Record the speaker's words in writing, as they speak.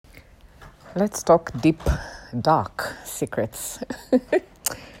Let's talk deep, dark secrets.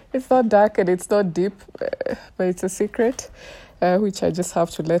 It's not dark and it's not deep, but it's a secret, which I just have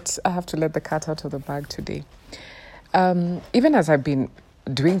to let. I have to let the cat out of the bag today. Even as I've been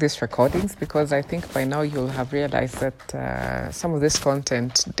doing these recordings, because I think by now you'll have realized that some of this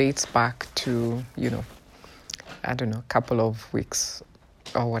content dates back to, I don't know, a couple of weeks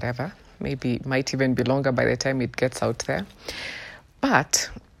or whatever. Maybe it might even be longer by the time it gets out there. But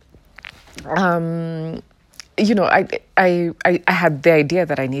I had the idea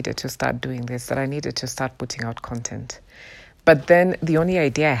that I needed to start doing this, that I needed to start putting out content. But then the only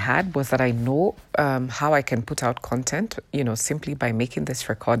idea I had was that I know how I can put out content, simply by making these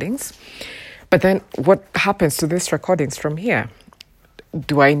recordings. But then what happens to these recordings from here?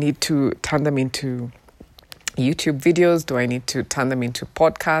 Do I need to turn them into YouTube videos? Do I need to turn them into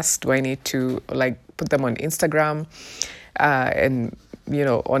podcasts? Do I need to put them on Instagram and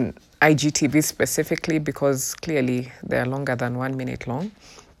on IGTV specifically, because clearly they're longer than 1 minute long?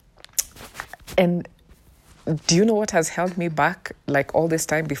 And do you know what has held me back all this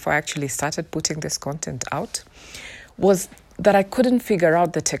time before I actually started putting this content out? Was that I couldn't figure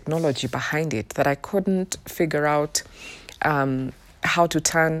out the technology behind it, that I couldn't figure out how to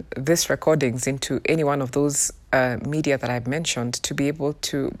turn these recordings into any one of those media that I've mentioned, to be able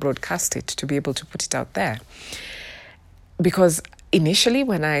to broadcast it, to be able to put it out there. Because initially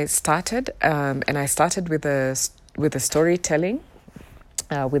when I started, and I started with the storytelling,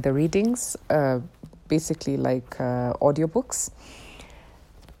 with the readings, basically audiobooks,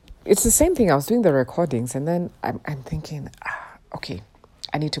 it's the same thing. I was doing the recordings, and then I'm thinking, okay,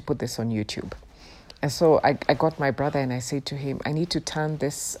 I need to put this on YouTube. And so I got my brother and I said to him, I need to turn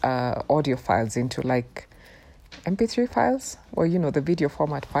this audio files into MP3 files, or the video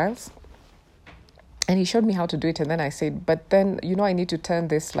format files. And he showed me how to do it. And then I said, but then, I need to turn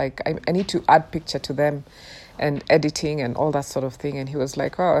this, I need to add picture to them and editing and all that sort of thing. And he was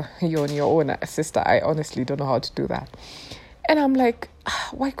like, oh, you're on your own, sister. I honestly don't know how to do that. And I'm like,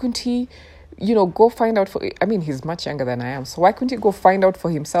 why couldn't he, go find out he's much younger than I am. So why couldn't he go find out for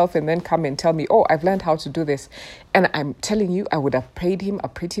himself and then come and tell me, oh, I've learned how to do this? And I'm telling you, I would have paid him a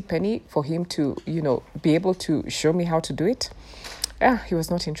pretty penny for him to, be able to show me how to do it. He was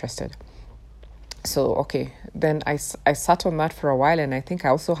not interested. So, okay, then I sat on that for a while, and I think I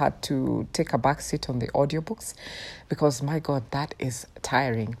also had to take a back seat on the audiobooks, because, my God, that is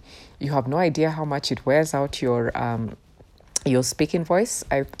tiring. You have no idea how much it wears out your speaking voice.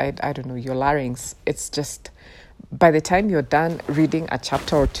 I don't know, your larynx. It's just, by the time you're done reading a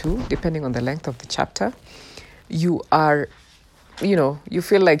chapter or two, depending on the length of the chapter, you are, you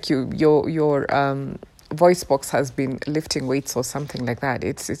feel like your voice box has been lifting weights or something like that.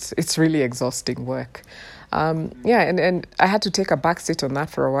 It's really exhausting work. And I had to take a back seat on that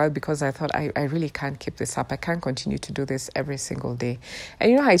for a while, because I thought I really can't keep this up. I can't continue to do this every single day.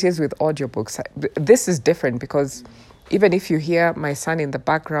 And you know how it is with audiobooks. This is different, because even if you hear my son in the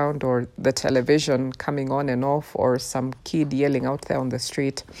background, or the television coming on and off, or some kid yelling out there on the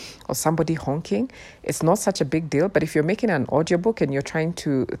street, or somebody honking, it's not such a big deal. But if you're making an audiobook and you're trying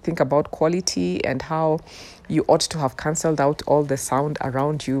to think about quality and how you ought to have cancelled out all the sound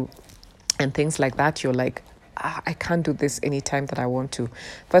around you and things like that, you're like, I can't do this anytime that I want to.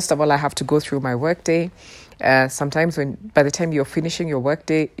 First of all, I have to go through my workday. Sometimes by the time you're finishing your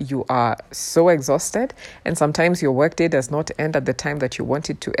workday, you are so exhausted. And sometimes your workday does not end at the time that you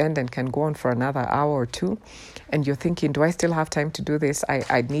want it to end, and can go on for another hour or two. And you're thinking, do I still have time to do this?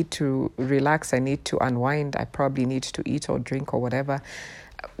 I need to relax. I need to unwind. I probably need to eat or drink or whatever.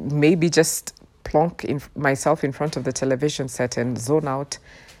 Maybe just plonk myself in front of the television set and zone out.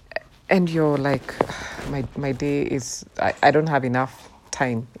 And you're like, my day is, I don't have enough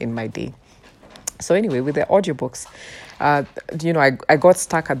time in my day. So anyway, with the audiobooks, I got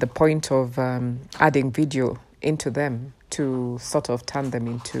stuck at the point of adding video into them to sort of turn them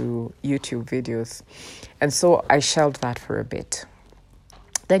into YouTube videos. And so I shelved that for a bit.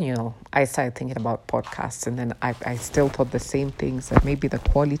 Then, I started thinking about podcasts, and then I still thought the same things, that maybe the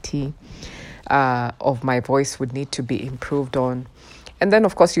quality of my voice would need to be improved on. And then,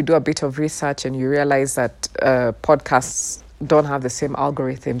 of course, you do a bit of research and you realize that podcasts don't have the same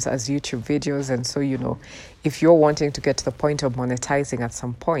algorithms as YouTube videos. And so, if you're wanting to get to the point of monetizing at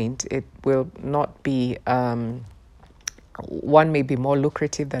some point, it will not be, one may be more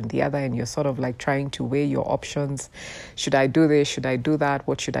lucrative than the other. And you're sort of trying to weigh your options. Should I do this? Should I do that?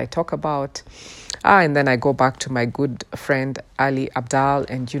 What should I talk about? And then I go back to my good friend, Ali Abdal.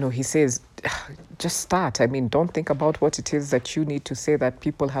 And, he says, just start. Don't think about what it is that you need to say that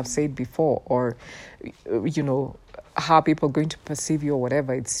people have said before, or, how people are going to perceive you or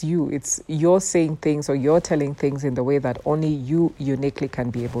whatever. It's you. It's you're saying things or you're telling things in the way that only you uniquely can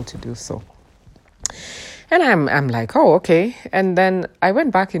be able to do so. And I'm like, oh, okay. And then I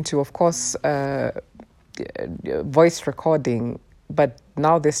went back into, of course, voice recording, but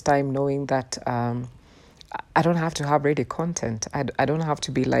now this time knowing that I don't have to have ready content. I don't have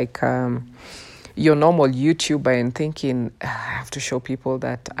to be like your normal YouTuber and thinking I have to show people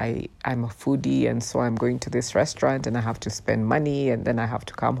that I'm a foodie and so I'm going to this restaurant and I have to spend money and then I have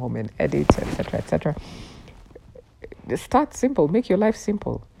to come home and edit, etc., etc. Start simple. Make your life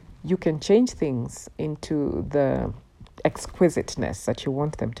simple. You can change things into the exquisiteness that you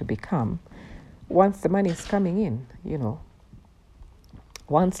want them to become once the money is coming in,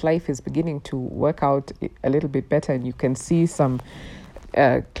 Once life is beginning to work out a little bit better and you can see some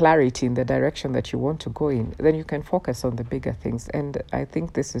clarity in the direction that you want to go in, then you can focus on the bigger things. And I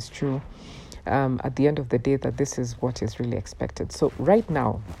think this is true at the end of the day, that this is what is really expected. So right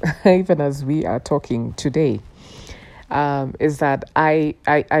now, even as we are talking today, is that I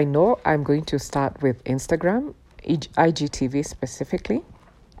know I'm going to start with Instagram, IGTV specifically.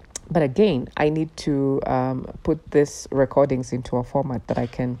 But again, I need to put these recordings into a format that I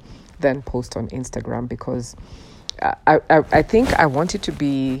can then post on Instagram, because I think I want it to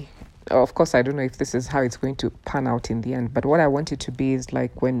be, of course, I don't know if this is how it's going to pan out in the end, but what I want it to be is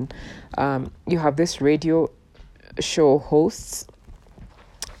like when you have this radio show hosts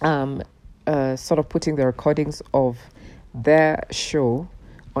sort of putting the recordings of their show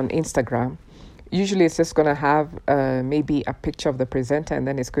on Instagram. Usually it's just going to have maybe a picture of the presenter, and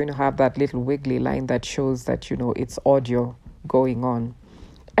then it's going to have that little wiggly line that shows that, it's audio going on.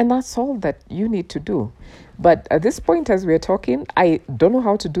 And that's all that you need to do. But at this point, as we're talking, I don't know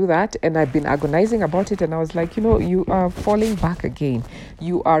how to do that. And I've been agonizing about it. And I was like, you are falling back again.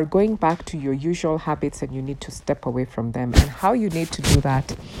 You are going back to your usual habits and you need to step away from them. And how you need to do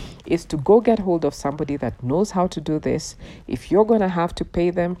that is to go get hold of somebody that knows how to do this. If you're going to have to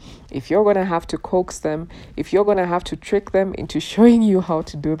pay them, if you're going to have to coax them, if you're going to have to trick them into showing you how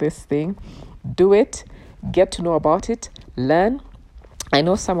to do this thing, do it, get to know about it, learn. I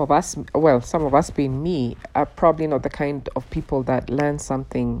know some of us being me, are probably not the kind of people that learn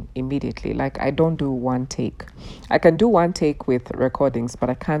something immediately. Like, I don't do one take. I can do one take with recordings, but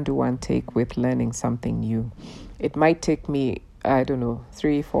I can't do one take with learning something new. It might take me,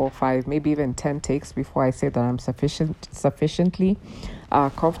 3, 4, 5, maybe even 10 takes before I say that I'm sufficiently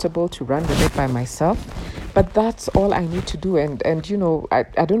comfortable to run with it by myself. But that's all I need to do. And I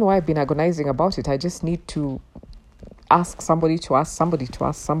don't know why I've been agonizing about it. I just need to ask somebody to ask somebody to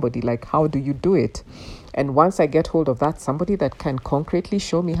ask somebody, like, how do you do it? And once I get hold of that, somebody that can concretely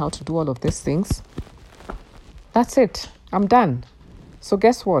show me how to do all of these things, that's it. I'm done. So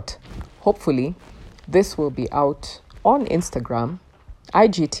guess what? Hopefully, this will be out on Instagram,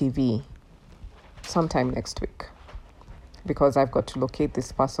 IGTV, sometime next week. Because I've got to locate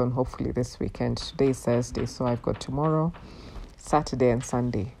this person, hopefully this weekend. Today is Thursday, so I've got tomorrow, Saturday and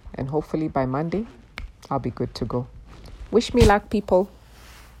Sunday. And hopefully by Monday, I'll be good to go. Wish me luck, people.